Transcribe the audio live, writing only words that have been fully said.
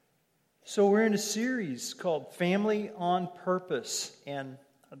So we're in a series called Family on Purpose, and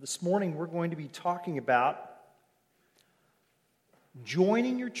this morning we're going to be talking about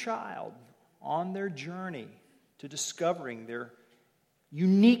joining your child on their journey to discovering their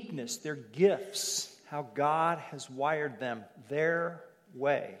uniqueness, their gifts, how God has wired them their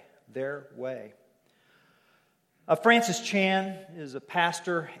way. Francis Chan is a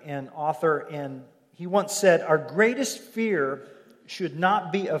pastor and author, and he once said, "Our greatest fear should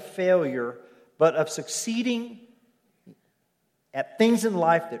not be of failure, but of succeeding at things in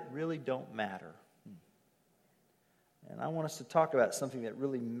life that really don't matter." And I want us to talk about something that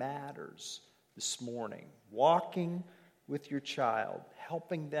really matters this morning. Walking with your child,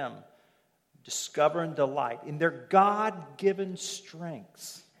 helping them discover and delight in their God-given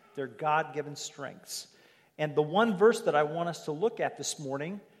strengths. Their God-given strengths. And the one verse that I want us to look at this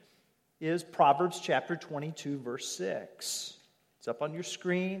morning is Proverbs chapter 22, verse 6. It's up on your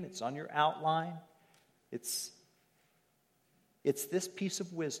screen. It's on your outline. It's this piece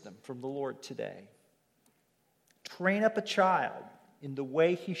of wisdom from the Lord today. Train up a child in the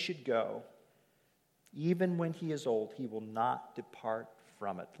way he should go. Even when he is old, he will not depart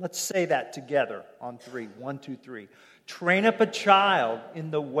from it. Let's say that together on three. 1, 2, 3. Train up a child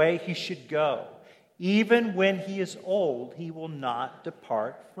in the way he should go. Even when he is old, he will not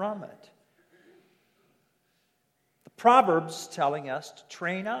depart from it. The Proverbs telling us to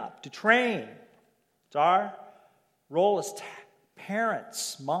train up, to train. It's our role as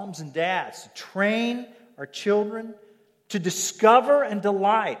parents, moms and dads, to train our children to discover and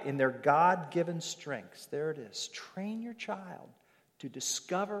delight in their God-given strengths. There it is. Train your child to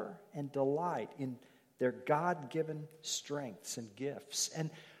discover and delight in their God-given strengths and gifts. And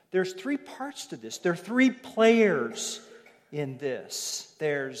there's three parts to this. There are three players in this.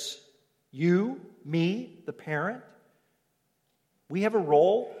 There's you, me, the parent. We have a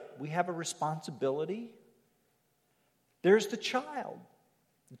role. We have a responsibility. There's the child.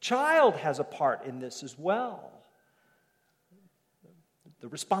 The child has a part in this as well. The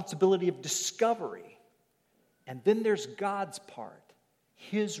responsibility of discovery. And then there's God's part,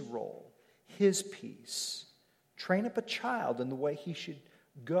 His role, His piece. Train up a child in the way he should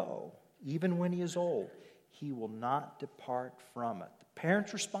go. Even when he is old, he will not depart from it. The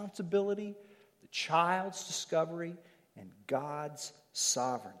parent's responsibility, the child's discovery, and God's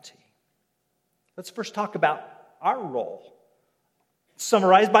sovereignty. Let's first talk about our role. It's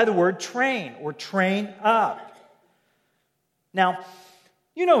summarized by the word train or train up. Now,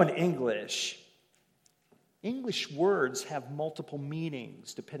 you know in English words have multiple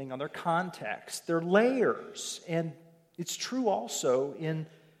meanings depending on their context. They're layers, and it's true also in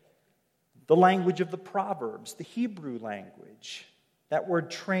the language of the Proverbs, the Hebrew language. That word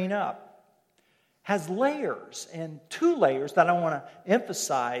train up has layers, and two layers that I want to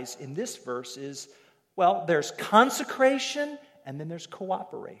emphasize in this verse is, well, there's consecration and then there's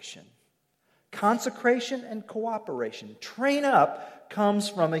cooperation. Consecration and cooperation. Train up comes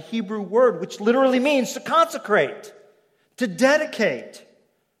from a Hebrew word which literally means to consecrate, to dedicate.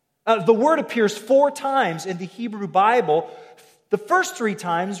 The word appears 4 times in the Hebrew Bible. The first 3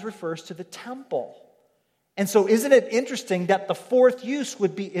 times refers to the temple. And so isn't it interesting that the fourth use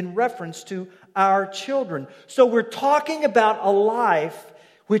would be in reference to our children? So we're talking about a life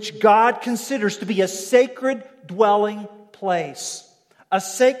which God considers to be a sacred dwelling place, a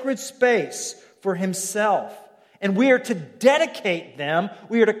sacred space for Himself. And we are to dedicate them,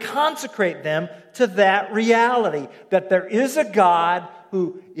 we are to consecrate them to that reality, that there is a God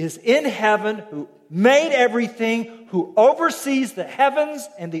who is in heaven, who made everything, who oversees the heavens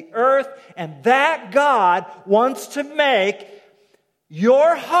and the earth, and that God wants to make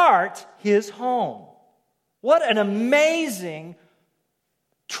your heart His home. What an amazing,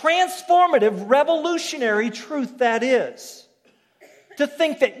 transformative, revolutionary truth that is. To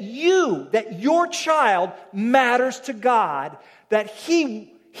think that your child matters to God, that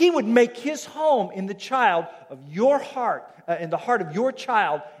He would make His home in the child of your heart, in the heart of your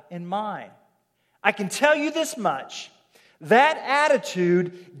child and mine. I can tell you this much. That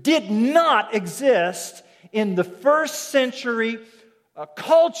attitude did not exist in the first century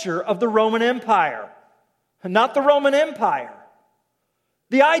culture of the Roman Empire. Not the Roman Empire.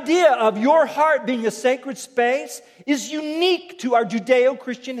 The idea of your heart being a sacred space is unique to our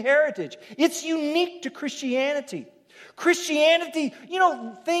Judeo-Christian heritage. It's unique to Christianity. Christianity,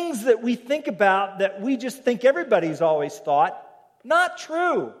 things that we think about that we just think everybody's always thought, not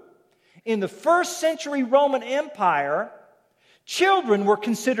true. In the first century Roman Empire, children were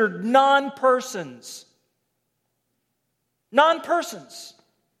considered non-persons. Non-persons.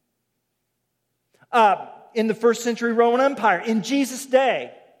 In the first century Roman Empire, in Jesus'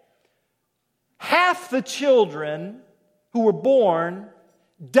 day, half the children who were born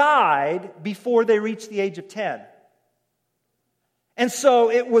died before they reached the age of 10. And so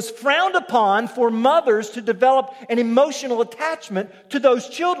it was frowned upon for mothers to develop an emotional attachment to those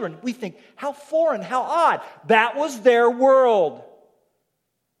children. We think, how foreign, how odd. That was their world.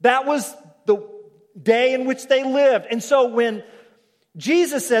 That was the day in which they lived. And so when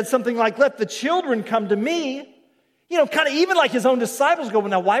Jesus said something like, let the children come to me, kind of even like his own disciples go, well,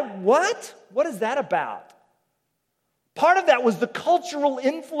 now why, what? What is that about? Part of that was the cultural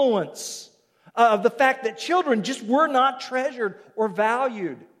influence of the fact that children just were not treasured or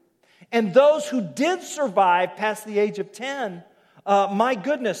valued. And those who did survive past the age of 10, my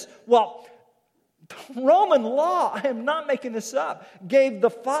goodness, well, Roman law, I am not making this up, gave the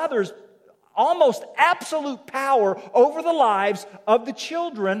fathers almost absolute power over the lives of the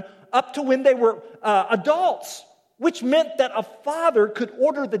children up to when they were adults, which meant that a father could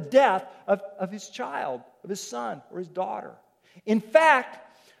order the death of his child, of his son or his daughter. In fact,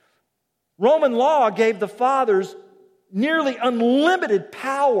 Roman law gave the fathers nearly unlimited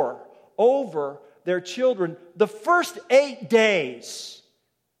power over their children. The first 8 days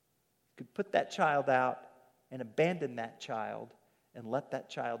could put that child out and abandon that child and let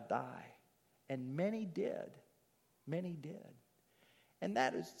that child die. And many did. Many did. And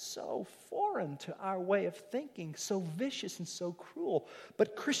that is so foreign to our way of thinking, so vicious and so cruel.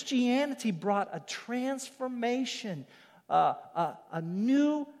 But Christianity brought a transformation, a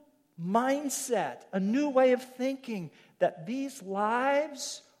new mindset, a new way of thinking, that these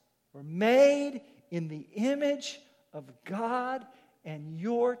lives were made in the image of God, and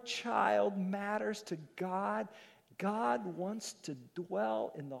your child matters to God. God wants to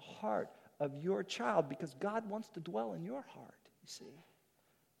dwell in the heart of your child because God wants to dwell in your heart, you see.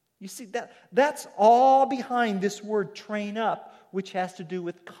 You see, that's all behind this word train up, which has to do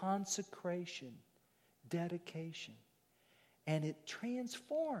with consecration, dedication. And it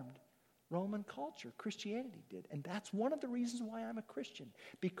transformed Roman culture. Christianity did. And that's one of the reasons why I'm a Christian.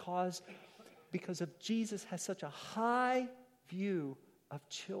 Because of Jesus has such a high view of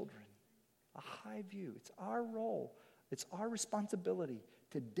children. A high view. It's our role. It's our responsibility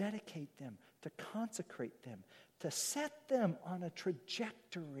to dedicate them, to consecrate them, to set them on a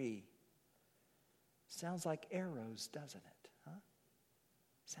trajectory. Sounds like arrows, doesn't it? Huh?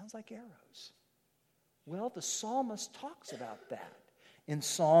 Sounds like arrows. Well, the psalmist talks about that in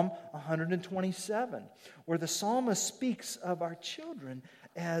Psalm 127, where the psalmist speaks of our children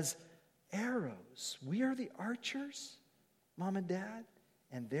as arrows. We are the archers, Mom and Dad,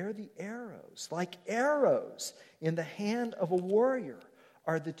 and they're the arrows. Like arrows in the hand of a warrior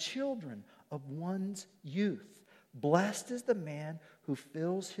are the children of one's youth. Blessed is the man who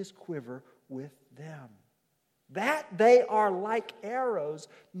fills his quiver with them. That they are like arrows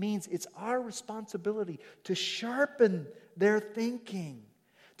means it's our responsibility to sharpen their thinking,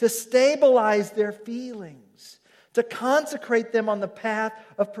 to stabilize their feelings, to consecrate them on the path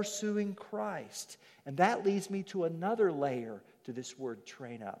of pursuing Christ. And that leads me to another layer to this word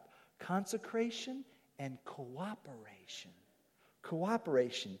train up: consecration and cooperation.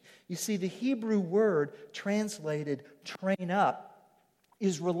 Cooperation. You see, the Hebrew word translated train up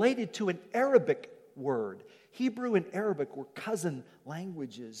is related to an Arabic word. Hebrew and Arabic were cousin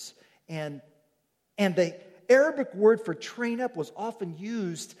languages. And the Arabic word for train up was often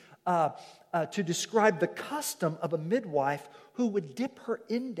used to describe the custom of a midwife who would dip her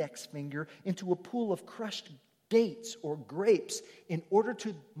index finger into a pool of crushed dates or grapes in order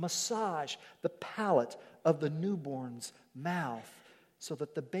to massage the palate of the newborn's mouth so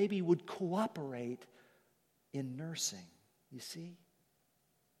that the baby would cooperate in nursing. You see?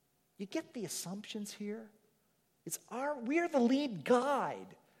 You get the assumptions here? We're the lead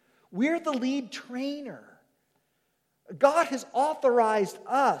guide. We're the lead trainer. God has authorized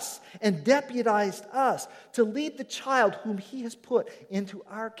us and deputized us to lead the child whom He has put into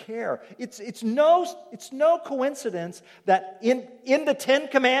our care. It's no coincidence that in the 10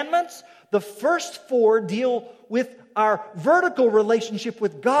 Commandments, the first 4 deal with our vertical relationship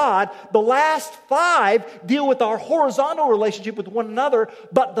with God. The last 5 deal with our horizontal relationship with one another.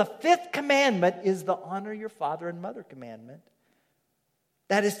 But the 5th commandment is the honor your father and mother commandment.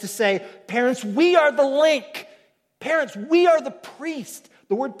 That is to say, parents, we are the link. Parents, we are the priest.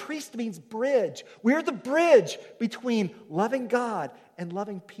 The word priest means bridge. We're the bridge between loving God and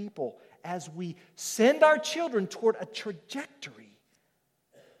loving people as we send our children toward a trajectory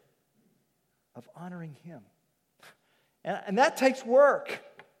of honoring Him. And that takes work.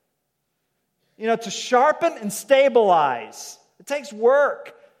 To sharpen and stabilize. It takes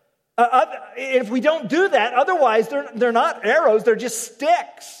work. If we don't do that, otherwise they're not arrows, they're just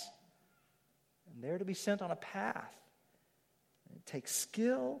sticks. And they're to be sent on a path. And it takes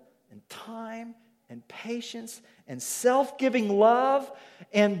skill and time and patience and self-giving love,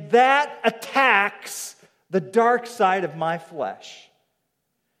 and that attacks the dark side of my flesh.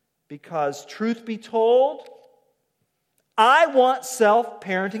 Because truth be told, I want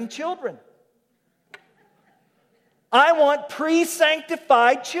self-parenting children. I want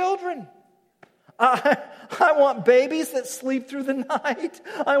pre-sanctified children. I want babies that sleep through the night.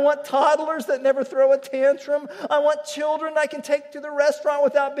 I want toddlers that never throw a tantrum. I want children I can take to the restaurant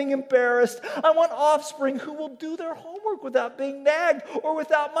without being embarrassed. I want offspring who will do their homework without being nagged or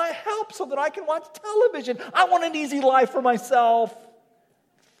without my help so that I can watch television. I want an easy life for myself.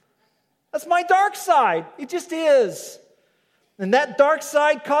 That's my dark side. It just is. And that dark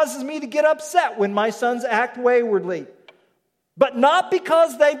side causes me to get upset when my sons act waywardly. But not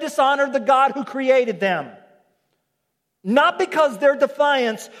because they've dishonored the God who created them. Not because their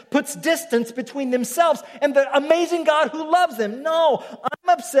defiance puts distance between themselves and the amazing God who loves them. No, I'm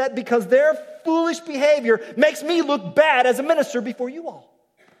upset because their foolish behavior makes me look bad as a minister before you all.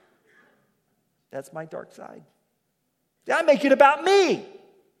 That's my dark side. I make it about me.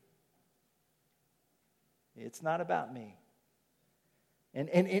 It's not about me. And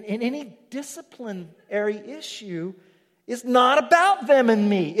any disciplinary issue is not about them and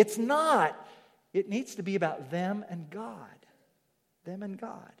me. It's not. It needs to be about them and God. Them and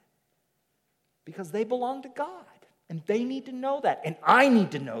God. Because they belong to God. And they need to know that. And I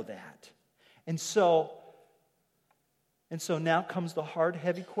need to know that. And so now comes the hard,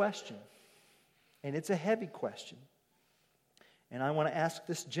 heavy question. And it's a heavy question. And I want to ask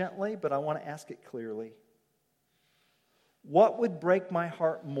this gently, but I want to ask it clearly. What would break my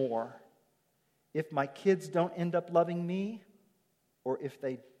heart more if my kids don't end up loving me or if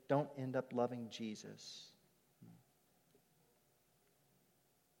they don't end up loving Jesus?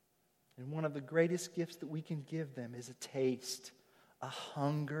 And one of the greatest gifts that we can give them is a taste, a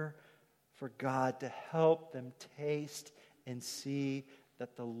hunger for God to help them taste and see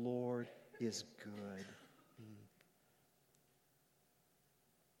that the Lord is good.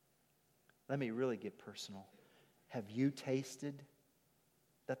 Let me really get personal. Have you tasted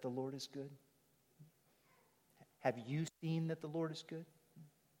that the Lord is good? Have you seen that the Lord is good?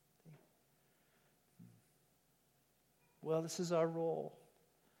 Well, this is our role.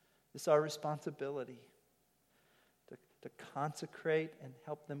 This is our responsibility to consecrate and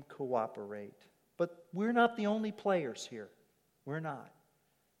help them cooperate. But we're not the only players here. We're not.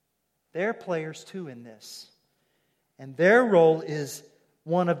 They're players too in this. And their role is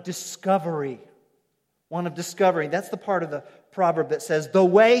one of discovery. One of discovery. That's the part of the proverb that says, the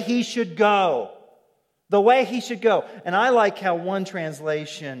way he should go. The way he should go. And I like how one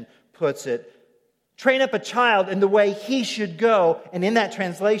translation puts it. Train up a child in the way he should go. And in that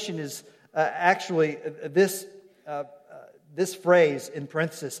translation is actually this phrase in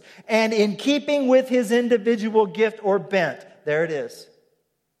parenthesis. And in keeping with his individual gift or bent. There it is.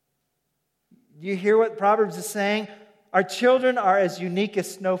 You hear what Proverbs is saying? Our children are as unique as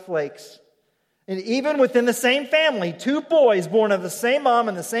snowflakes. And even within the same family, two boys born of the same mom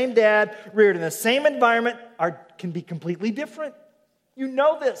and the same dad, reared in the same environment, can be completely different. You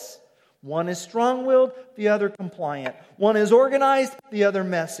know this. One is strong-willed, the other compliant. One is organized, the other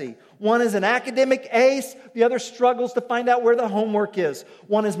messy. One is an academic ace, the other struggles to find out where the homework is.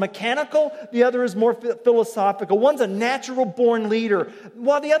 One is mechanical, the other is more philosophical. One's a natural-born leader,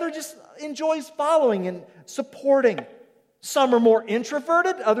 while the other just enjoys following and supporting. Some are more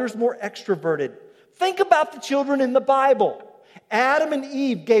introverted, others more extroverted. Think about the children in the Bible. Adam and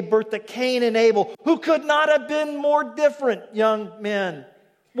Eve gave birth to Cain and Abel, who could not have been more different young men.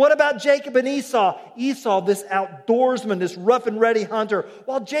 What about Jacob and Esau? Esau, this outdoorsman, this rough and ready hunter,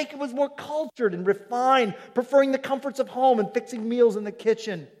 while Jacob was more cultured and refined, preferring the comforts of home and fixing meals in the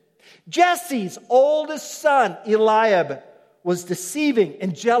kitchen. Jesse's oldest son, Eliab, was deceiving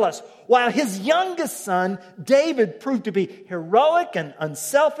and jealous, while his youngest son, David, proved to be heroic and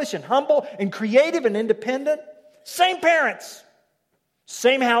unselfish and humble and creative and independent. Same parents,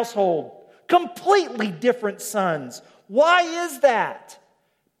 same household, completely different sons. Why is that?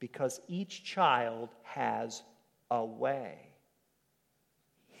 Because each child has a way.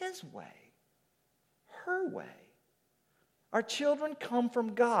 His way. Her way. Our children come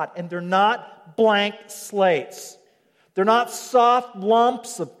from God, and they're not blank slates. They're not soft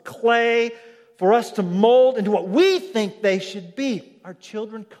lumps of clay for us to mold into what we think they should be. Our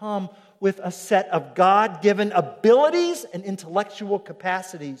children come with a set of God-given abilities and intellectual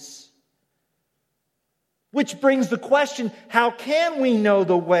capacities. Which brings the question, how can we know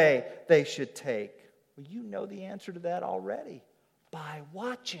the way they should take? Well, you know the answer to that already. By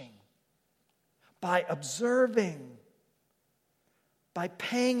watching. by observing, by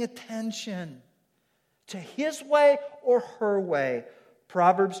paying attention to his way or her way.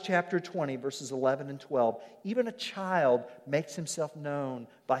 Proverbs chapter 20, verses 11 and 12. Even a child makes himself known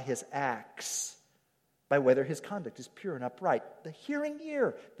by his acts, by whether his conduct is pure and upright. The hearing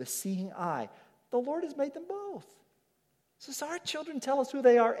ear, the seeing eye. The Lord has made them both. So our children tell us who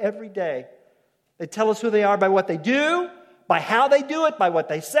they are every day. They tell us who they are by what they do, by how they do it, by what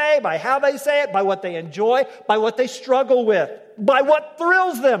they say, by how they say it, by what they enjoy, by what they struggle with, by what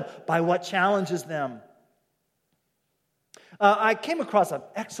thrills them, by what challenges them. I came across an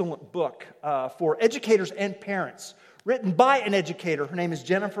excellent book for educators and parents, written by an educator. Her name is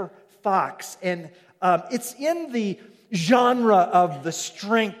Jennifer Fox, and it's in the genre of the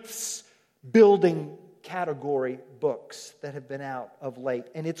strengths building category books that have been out of late.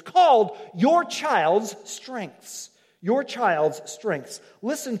 And it's called Your Child's Strengths. Your Child's Strengths.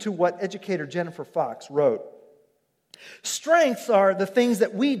 Listen to what educator Jennifer Fox wrote. Strengths are the things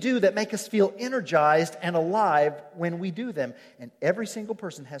that we do that make us feel energized and alive when we do them. And every single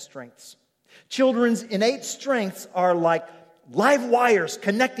person has strengths. Children's innate strengths are like live wires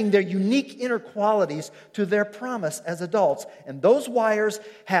connecting their unique inner qualities to their promise as adults. And those wires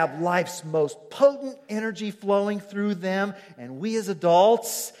have life's most potent energy flowing through them. And we as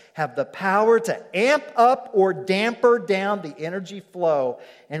adults have the power to amp up or damper down the energy flow.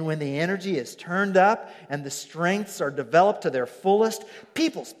 And when the energy is turned up and the strengths are developed to their fullest,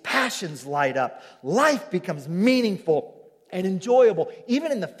 people's passions light up. Life becomes meaningful and enjoyable,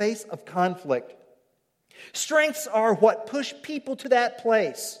 even in the face of conflict. Strengths are what push people to that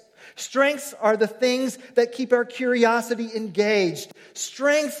place. Strengths are the things that keep our curiosity engaged.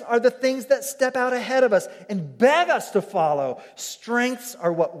 Strengths are the things that step out ahead of us and beg us to follow. Strengths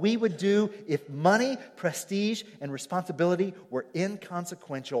are what we would do if money, prestige, and responsibility were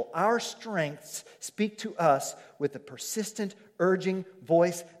inconsequential. Our strengths speak to us with a persistent, urging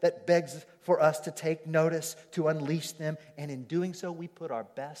voice that begs for us to take notice, to unleash them, and in doing so, we put our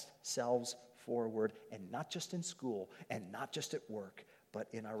best selves forward, and not just in school, and not just at work, but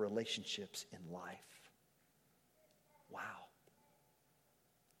in our relationships in life. Wow.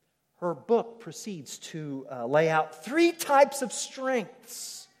 Her book proceeds to lay out 3 types of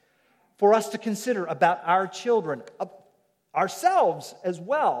strengths for us to consider about our children, ourselves as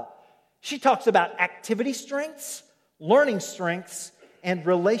well. She talks about activity strengths, learning strengths, and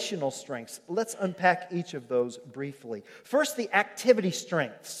relational strengths. Let's unpack each of those briefly. First, the activity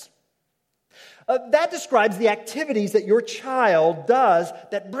strengths. That describes the activities that your child does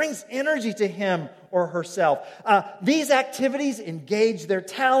that brings energy to him or herself. These activities engage their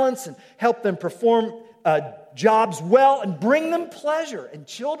talents and help them perform jobs well and bring them pleasure. And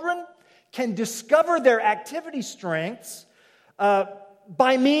children can discover their activity strengths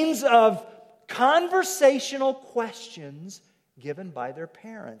by means of conversational questions given by their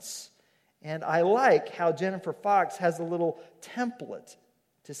parents. And I like how Jennifer Fox has a little template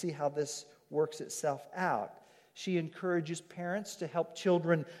to see how this works itself out. She encourages parents to help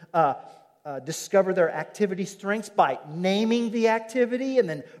children discover their activity strengths by naming the activity and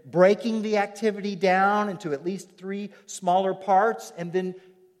then breaking the activity down into at least 3 smaller parts and then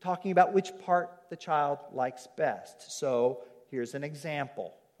talking about which part the child likes best. So here's an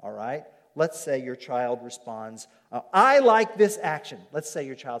example, all right? Let's say your child responds, I like this action. Let's say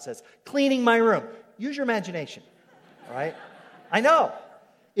your child says, cleaning my room. Use your imagination, all right? I know.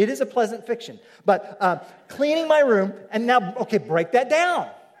 It is a pleasant fiction. But cleaning my room, and now, okay, break that down.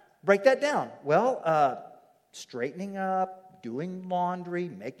 Break that down. Well, straightening up, doing laundry,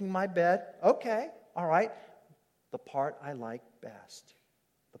 making my bed. Okay, all right. The part I like best.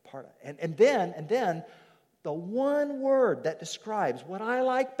 The part, and then the one word that describes what I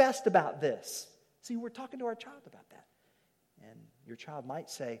like best about this. See, we're talking to our child about that. And your child might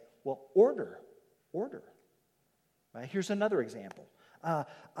say, well, order. Right, here's another example.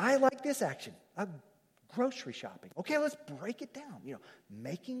 I like this action, grocery shopping. Okay, let's break it down.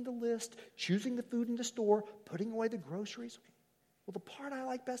 Making the list, choosing the food in the store, putting away the groceries. Okay. Well, the part I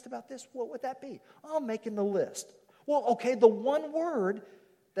like best about this, what would that be? Oh, making the list. Well, okay, the one word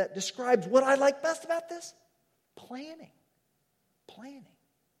that describes what I like best about this, planning.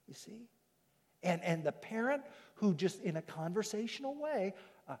 You see? And the parent who just in a conversational way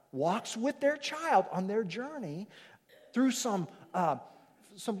walks with their child on their journey through some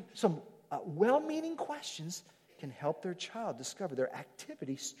well-meaning questions can help their child discover their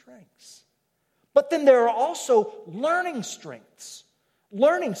activity strengths. But then there are also learning strengths.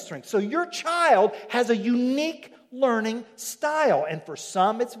 So your child has a unique learning style, and for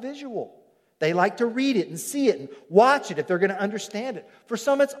some it's visual. They like to read it and see it and watch it if they're going to understand it. For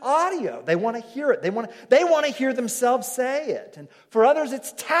some, it's audio. They want to hear it. They want to hear themselves say it. And for others,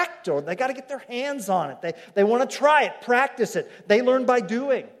 it's tactile. They got to get their hands on it. They want to try it, practice it. They learn by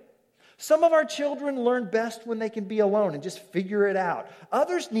doing. Some of our children learn best when they can be alone and just figure it out.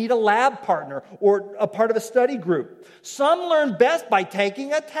 Others need a lab partner or a part of a study group. Some learn best by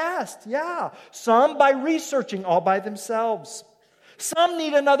taking a test. Yeah. Some by researching all by themselves. Some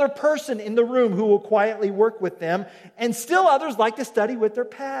need another person in the room who will quietly work with them, and still others like to study with their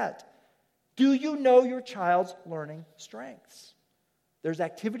pet. Do you know your child's learning strengths? There's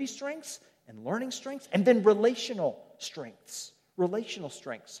activity strengths and learning strengths, and then relational strengths. Relational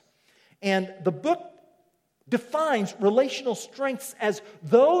strengths. And the book defines relational strengths as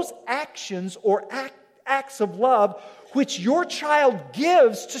those actions or acts of love which your child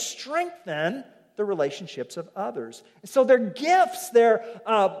gives to strengthen the relationships of others. So they're gifts. They're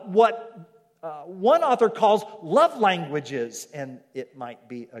what one author calls love languages. And it might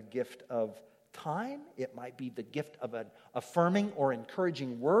be a gift of time. It might be the gift of an affirming or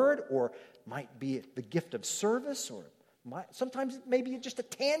encouraging word, or might be the gift of service, or sometimes it may be just a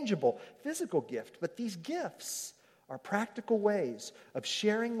tangible physical gift. But these gifts are practical ways of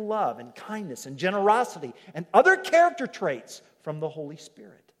sharing love and kindness and generosity and other character traits from the Holy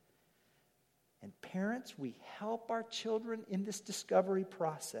Spirit. And parents, we help our children in this discovery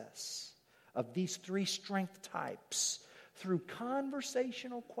process of these three strength types through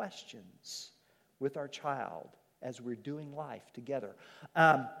conversational questions with our child as we're doing life together.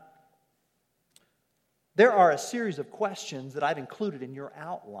 There are a series of questions that I've included in your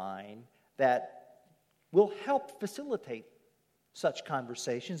outline that will help facilitate such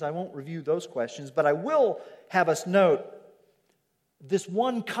conversations. I won't review those questions, but I will have us note this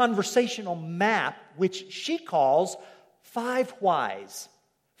one conversational map, which she calls 5 whys.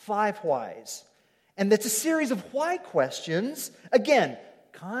 5 whys. And that's a series of why questions, again,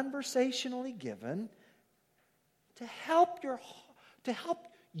 conversationally given to help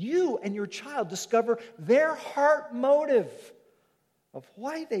you and your child discover their heart motive of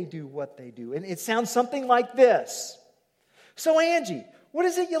why they do what they do. And it sounds something like this. So, Angie, what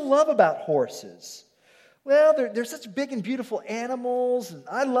is it you love about horses? Well, they're such big and beautiful animals, and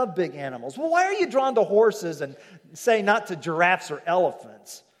I love big animals. Well, why are you drawn to horses and say not to giraffes or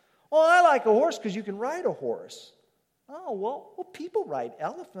elephants? Well, I like a horse because you can ride a horse. Oh, well, people ride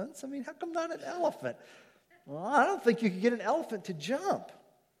elephants. I mean, how come not an elephant? Well, I don't think you could get an elephant to jump.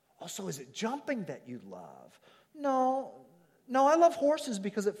 Also, is it jumping that you love? No, I love horses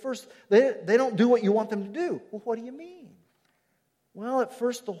because at first they don't do what you want them to do. Well, what do you mean? Well, at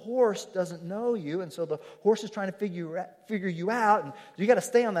first the horse doesn't know you, and so the horse is trying to figure you out, and you got to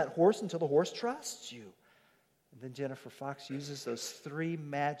stay on that horse until the horse trusts you. And then Jennifer Fox uses those 3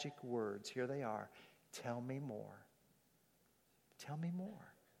 magic words. Here they are. Tell me more. Tell me more.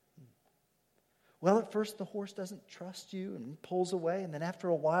 Well, at first the horse doesn't trust you and pulls away, and then after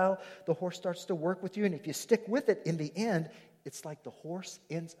a while the horse starts to work with you, and if you stick with it, in the end, it's like the horse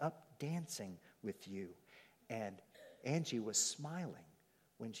ends up dancing with you. And Angie was smiling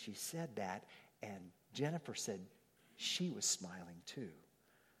when she said that, and Jennifer said she was smiling too.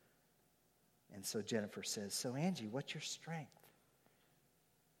 And so Jennifer says, so Angie, what's your strength?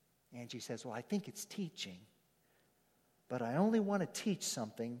 Angie says, well, I think it's teaching, but I only want to teach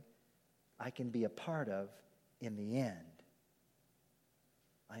something I can be a part of in the end.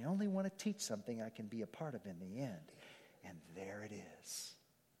 I only want to teach something I can be a part of in the end. And there it is.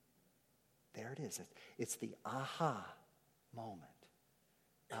 There it is. It's the aha moment.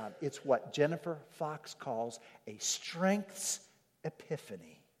 It's what Jennifer Fox calls a strengths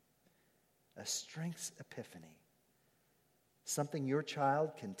epiphany. A strengths epiphany. Something your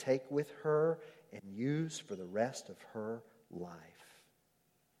child can take with her and use for the rest of her life.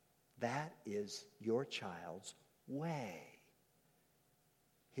 That is your child's way.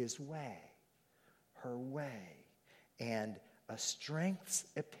 His way. Her way. And a strengths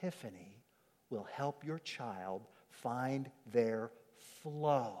epiphany will help your child find their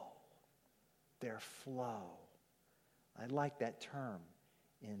flow. Their flow. I like that term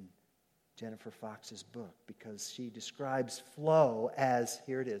in Jennifer Fox's book because she describes flow as,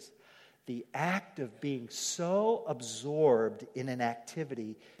 here it is, the act of being so absorbed in an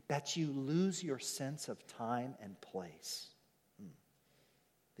activity that you lose your sense of time and place.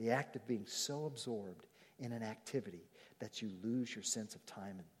 The act of being so absorbed in an activity that you lose your sense of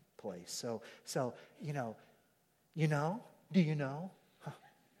time and place. So do you know?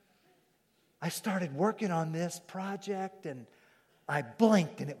 I started working on this project and I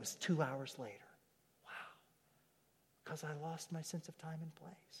blinked and it was 2 hours later. Wow. Because I lost my sense of time and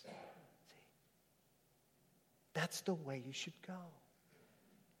place. See? That's the way you should go.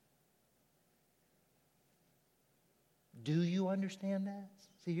 Do you understand that?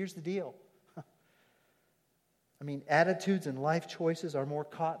 See, here's the deal. Attitudes and life choices are more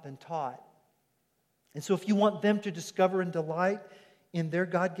caught than taught. And so if you want them to discover and delight in their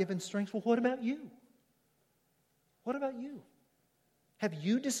God-given strengths, well, what about you? What about you? Have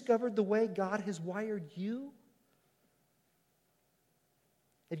you discovered the way God has wired you?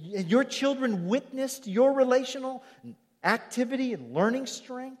 Have your children witnessed your relational activity and learning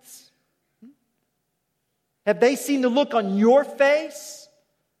strengths? Have they seen the look on your face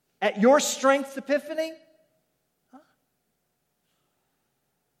at your strengths epiphany?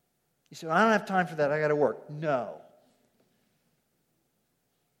 You say, I don't have time for that. I got to work. No.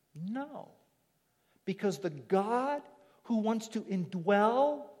 Because the God who wants to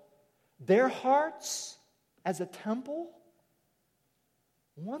indwell their hearts as a temple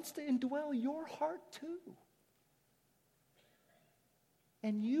wants to indwell your heart too.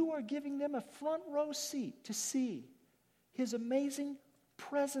 And you are giving them a front row seat to see His amazing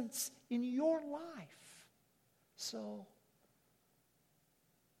presence in your life. So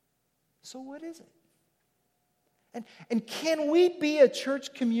what is it? And can we be a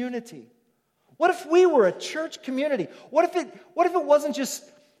church community? What if we were a church community? What if it wasn't just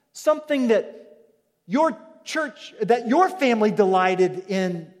something that your church, that your family delighted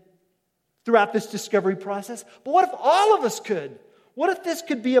in throughout this discovery process? But what if all of us could? What if this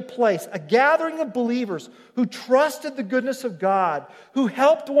could be a place, a gathering of believers who trusted the goodness of God, who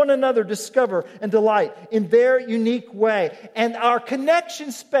helped one another discover and delight in their unique way? And our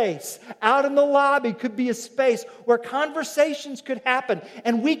connection space out in the lobby could be a space where conversations could happen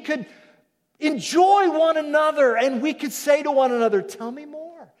and we could enjoy one another and we could say to one another, tell me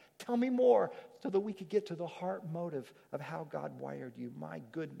more, so that we could get to the heart motive of how God wired you. My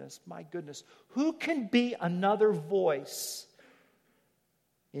goodness. Who can be another voice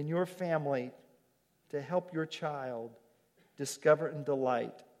in your family to help your child discover and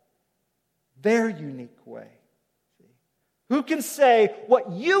delight their unique way? Who can say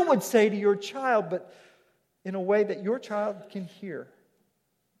what you would say to your child, but in a way that your child can hear?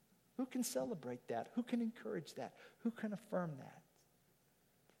 Who can celebrate that? Who can encourage that? Who can affirm that?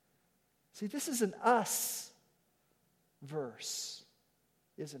 See, this is an us verse,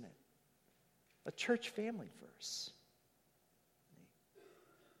 isn't it? A church family verse.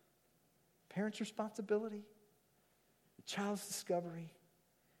 Parents' responsibility, the child's discovery,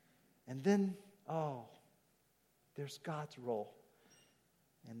 and then, there's God's role.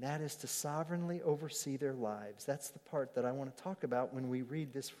 And that is to sovereignly oversee their lives. That's the part that I want to talk about when we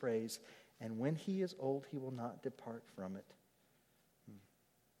read this phrase, and when he is old, he will not depart from it.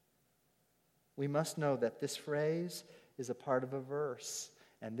 We must know that this phrase is a part of a verse,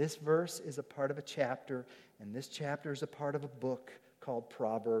 and this verse is a part of a chapter, and this chapter is a part of a book called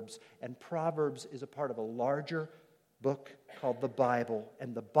Proverbs, and Proverbs is a part of a larger book called the Bible.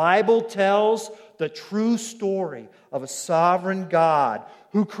 And the Bible tells the true story of a sovereign God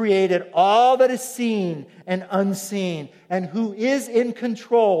who created all that is seen and unseen, and who is in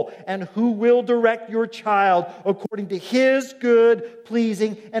control, and who will direct your child according to His good,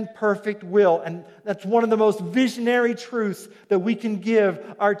 pleasing, and perfect will. And that's one of the most visionary truths that we can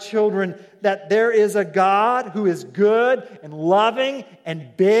give our children, that there is a God who is good and loving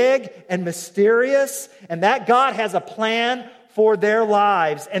and big and mysterious, and that God has a plan for their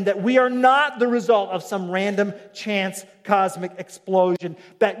lives, and that we are not the result of some random chance cosmic explosion,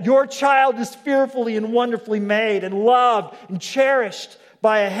 that your child is fearfully and wonderfully made and loved and cherished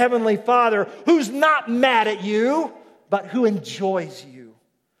by a heavenly Father who's not mad at you, but who enjoys you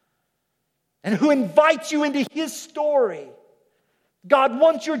and who invites you into His story. God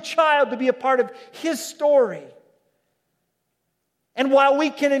wants your child to be a part of His story. And while we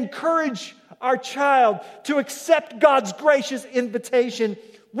can encourage our child to accept God's gracious invitation,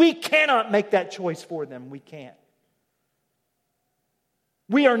 we cannot make that choice for them. We can't.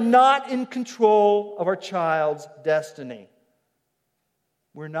 We are not in control of our child's destiny.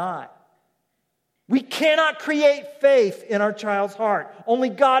 We're not. We cannot create faith in our child's heart. Only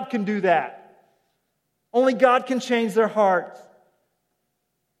God can do that. Only God can change their hearts.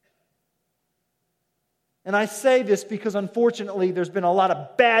 And I say this because, unfortunately, there's been a lot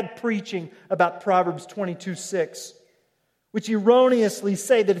of bad preaching about Proverbs 22:6, which erroneously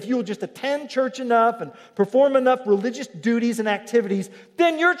say that if you will just attend church enough and perform enough religious duties and activities,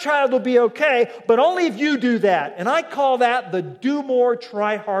 then your child will be okay, but only if you do that. And I call that the do more,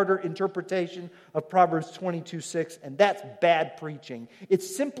 try harder interpretation of Proverbs 22:6, and that's bad preaching.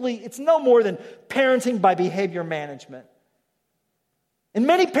 It's no more than parenting by behavior management. And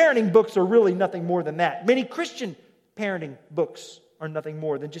many parenting books are really nothing more than that. Many Christian parenting books are nothing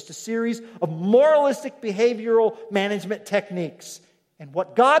more than just a series of moralistic behavioral management techniques. And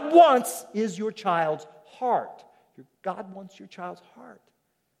what God wants is your child's heart. God wants your child's heart.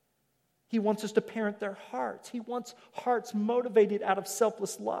 He wants us to parent their hearts. He wants hearts motivated out of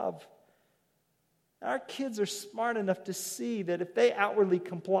selfless love. Our kids are smart enough to see that if they outwardly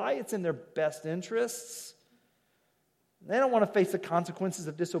comply, it's in their best interests. They don't want to face the consequences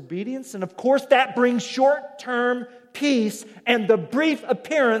of disobedience. And of course, that brings short-term peace and the brief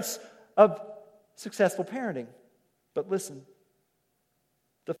appearance of successful parenting. But listen,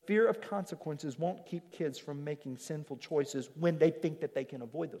 the fear of consequences won't keep kids from making sinful choices when they think that they can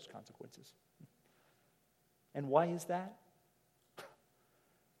avoid those consequences. And why is that?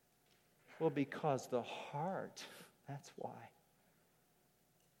 Well, because the heart, that's why.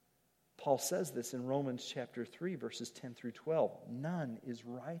 Paul says this in Romans chapter 3, verses 10 through 12. None is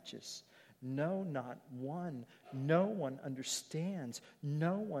righteous. No, not one. No one understands.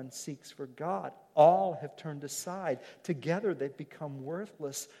 No one seeks for God. All have turned aside. Together they've become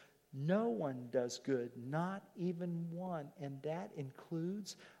worthless. No one does good, not even one. And that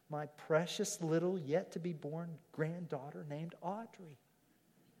includes my precious little yet-to-be-born granddaughter named Audrey.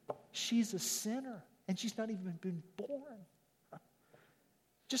 She's a sinner, and she's not even been born.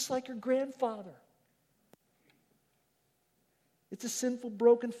 Just like her grandfather. It's a sinful,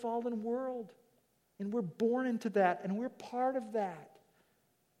 broken, fallen world. And we're born into that, and we're part of that.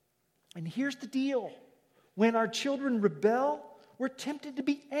 And here's the deal. When our children rebel, we're tempted to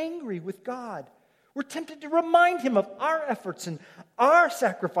be angry with God. We're tempted to remind Him of our efforts and our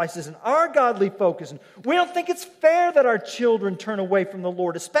sacrifices and our godly focus. And we don't think it's fair that our children turn away from the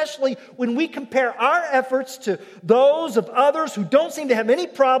Lord, especially when we compare our efforts to those of others who don't seem to have any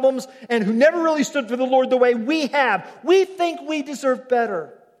problems and who never really stood for the Lord the way we have. We think we deserve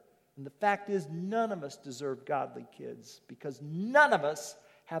better. And the fact is, none of us deserve godly kids because none of us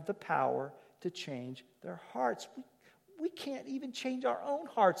have the power to change their hearts. We can't even change our own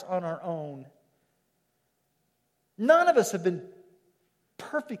hearts on our own. None of us have been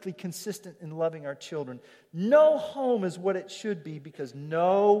perfectly consistent in loving our children. No home is what it should be because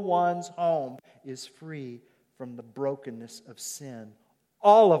no one's home is free from the brokenness of sin.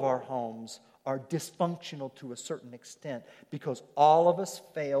 All of our homes are dysfunctional to a certain extent because all of us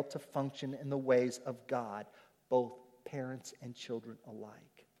fail to function in the ways of God, both parents and children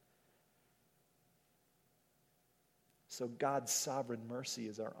alike. So God's sovereign mercy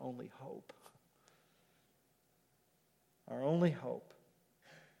is our only hope. Our only hope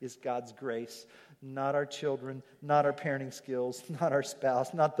is God's grace, not our children, not our parenting skills, not our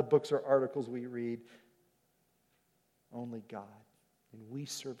spouse, not the books or articles we read. Only God. And we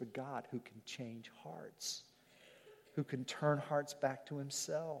serve a God who can change hearts, who can turn hearts back to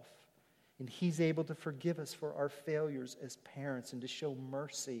Himself. And He's able to forgive us for our failures as parents and to show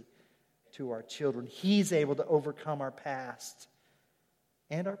mercy to our children. He's able to overcome our past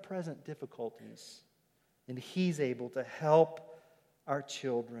and our present difficulties. And He's able to help our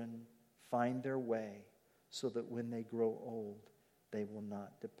children find their way so that when they grow old, they will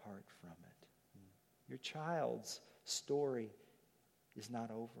not depart from it. Your child's story is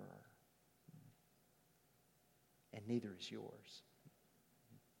not over. And neither is yours.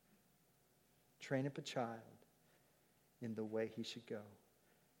 Train up a child in the way he should go.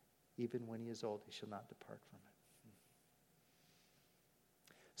 Even when he is old, he shall not depart from it.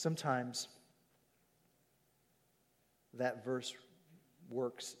 Sometimes that verse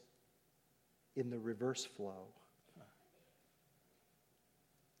works in the reverse flow.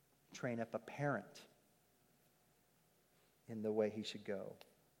 Train up a parent in the way he should go.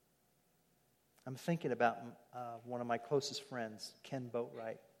 I'm thinking about one of my closest friends, Ken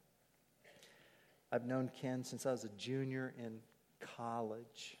Boatwright. I've known Ken since I was a junior in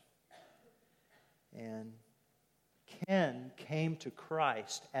college. And Ken came to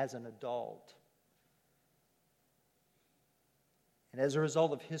Christ as an adult. And as a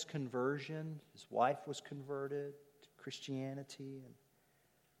result of his conversion, his wife was converted to Christianity. And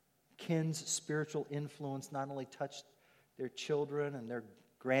Ken's spiritual influence not only touched their children and their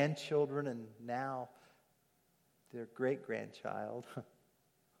grandchildren and now their great-grandchild,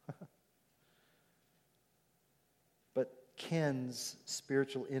 but Ken's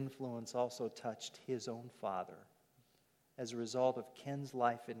spiritual influence also touched his own father. As a result of Ken's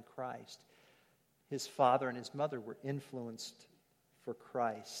life in Christ, his father and his mother were influenced for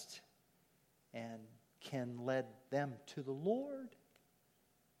Christ, and Ken led them to the Lord.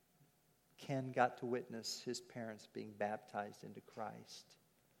 Ken got to witness his parents being baptized into Christ.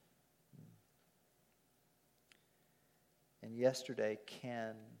 And yesterday,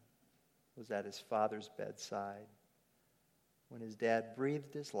 Ken was at his father's bedside when his dad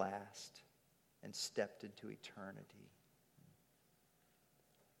breathed his last and stepped into eternity.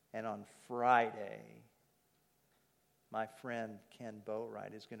 And on Friday, my friend Ken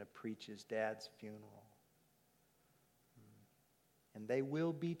Boatwright is going to preach his dad's funeral. And they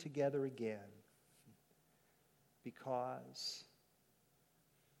will be together again because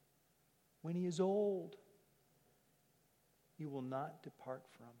when he is old, he will not depart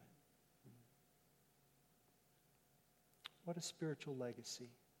from it. What a spiritual legacy.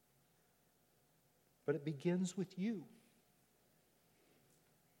 But it begins with you.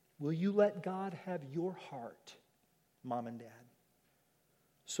 Will you let God have your heart, mom and dad,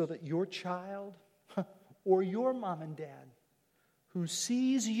 so that your child or your mom and dad who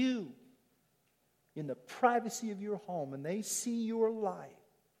sees you in the privacy of your home and they see your life,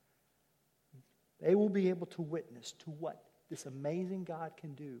 they will be able to witness to what this amazing God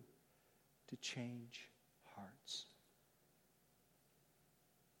can do to change hearts.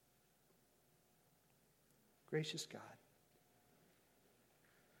 Gracious God,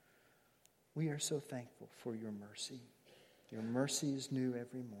 we are so thankful for your mercy. Your mercy is new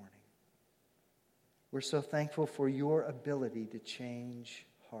every morning. We're so thankful for your ability to change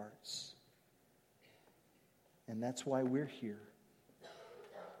hearts. And that's why we're here.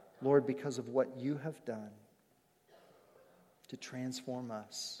 Lord, because of what you have done to transform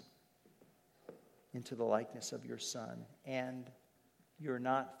us into the likeness of your Son. And you're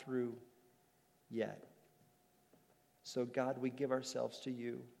not through yet. So God, we give ourselves to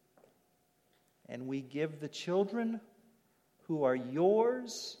you. And we give the children who are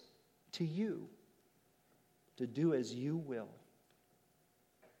yours to you to do as you will.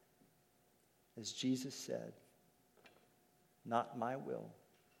 As Jesus said, not my will,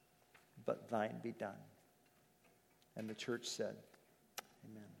 but thine be done. And the church said,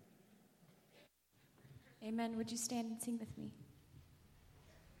 amen. Amen. Would you stand and sing with me?